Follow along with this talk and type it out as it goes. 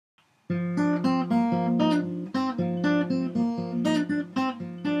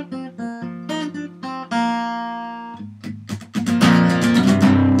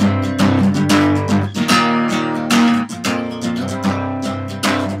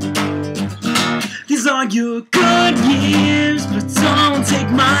your good years, but don't take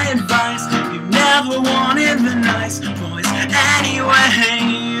my advice. You never wanted the nice boys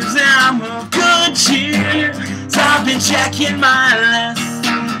anyways. I'm of good cheer, so I've been checking my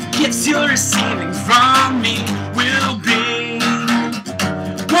list. Gifts you're receiving from me will be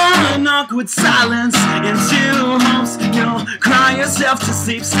one awkward silence and two hopes. You'll cry yourself to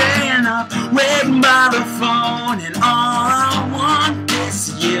sleep, staying up, waiting by the phone. And all I want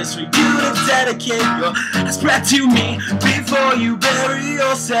this year's for you to dedicate your last breath to me before you bury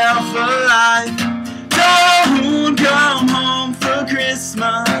yourself alive. Don't come home for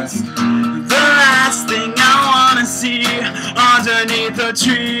Christmas. The last thing I wanna see underneath the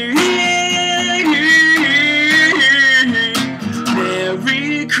tree.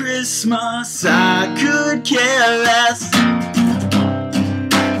 Merry Christmas, I could care less.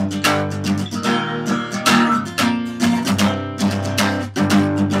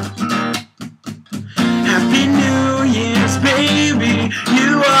 Happy New Year's, baby.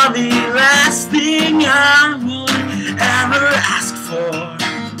 You are the last thing I would ever ask for.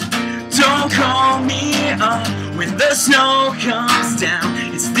 Don't call me up when the snow comes down.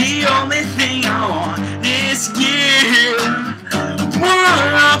 It's the only thing I want this year.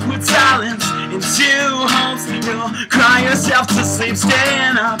 One awkward silence and two hopes. You'll cry yourself to sleep,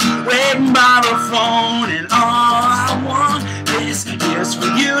 staying up, waiting by the phone. And all I want this year's for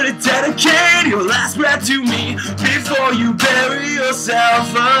you to dedicate your last breath to me before you bury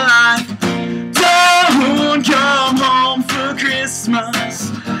yourself alive. Don't come home for Christmas.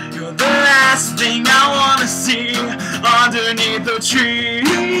 You're the last thing I wanna see underneath the tree.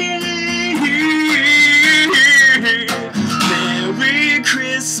 Merry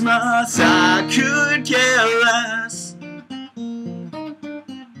Christmas, I could care less.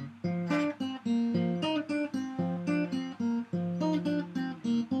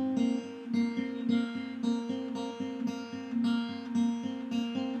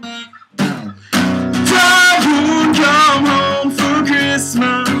 Don't come home for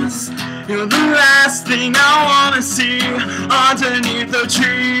Christmas. You're the last thing I wanna see underneath the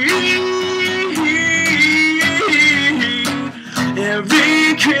tree.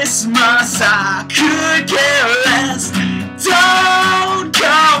 Every Christmas I could care less. Don't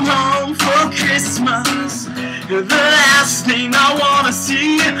come home for Christmas. You're the last thing I wanna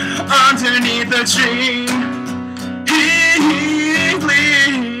see underneath the tree.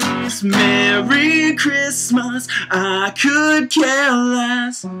 Please, Merry Christmas, I could care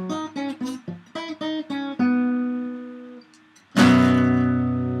less.